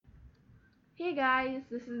Hey guys,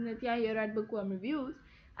 this is Nitya here at Bookworm Reviews,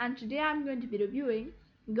 and today I'm going to be reviewing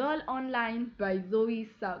Girl Online by Zoe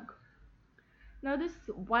Sugg. Now, this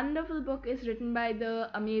wonderful book is written by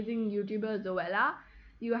the amazing YouTuber Zoella.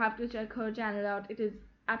 You have to check her channel out, it is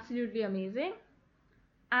absolutely amazing.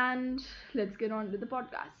 And let's get on with the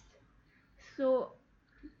podcast. So,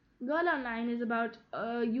 Girl Online is about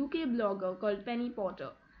a UK blogger called Penny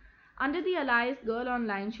Porter. Under the alias Girl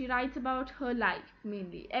Online, she writes about her life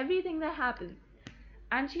mainly, everything that happens,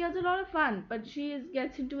 and she has a lot of fun, but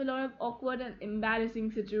gets into a lot of awkward and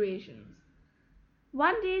embarrassing situations.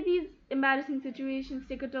 One day, these embarrassing situations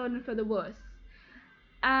take a turn for the worse,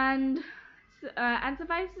 and and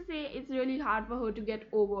suffice to say, it's really hard for her to get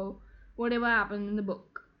over whatever happened in the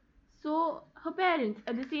book. So her parents,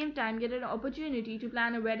 at the same time, get an opportunity to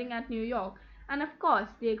plan a wedding at New York, and of course,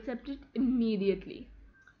 they accept it immediately.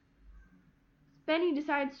 Penny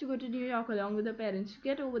decides to go to New York along with her parents to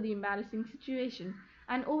get over the embarrassing situation,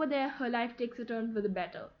 and over there, her life takes a turn for the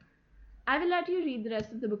better. I will let you read the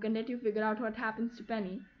rest of the book and let you figure out what happens to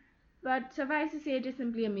Penny, but suffice to say, it is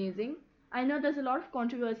simply amazing. I know there's a lot of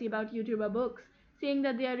controversy about YouTuber books, saying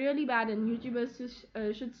that they are really bad and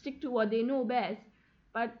YouTubers should stick to what they know best,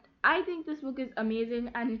 but I think this book is amazing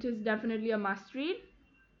and it is definitely a must read.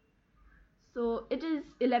 So it is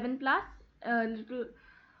 11 plus,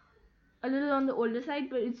 a little on the older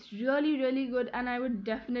side, but it's really good and I would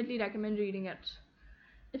definitely recommend reading it.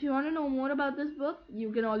 If you want to know more about this book,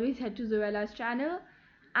 you can always head to Zoella's channel.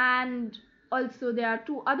 And also, there are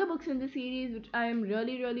two other books in the series which I am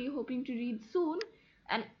really hoping to read soon,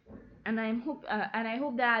 and I hope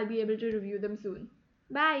that I'll be able to review them soon.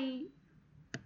 Bye.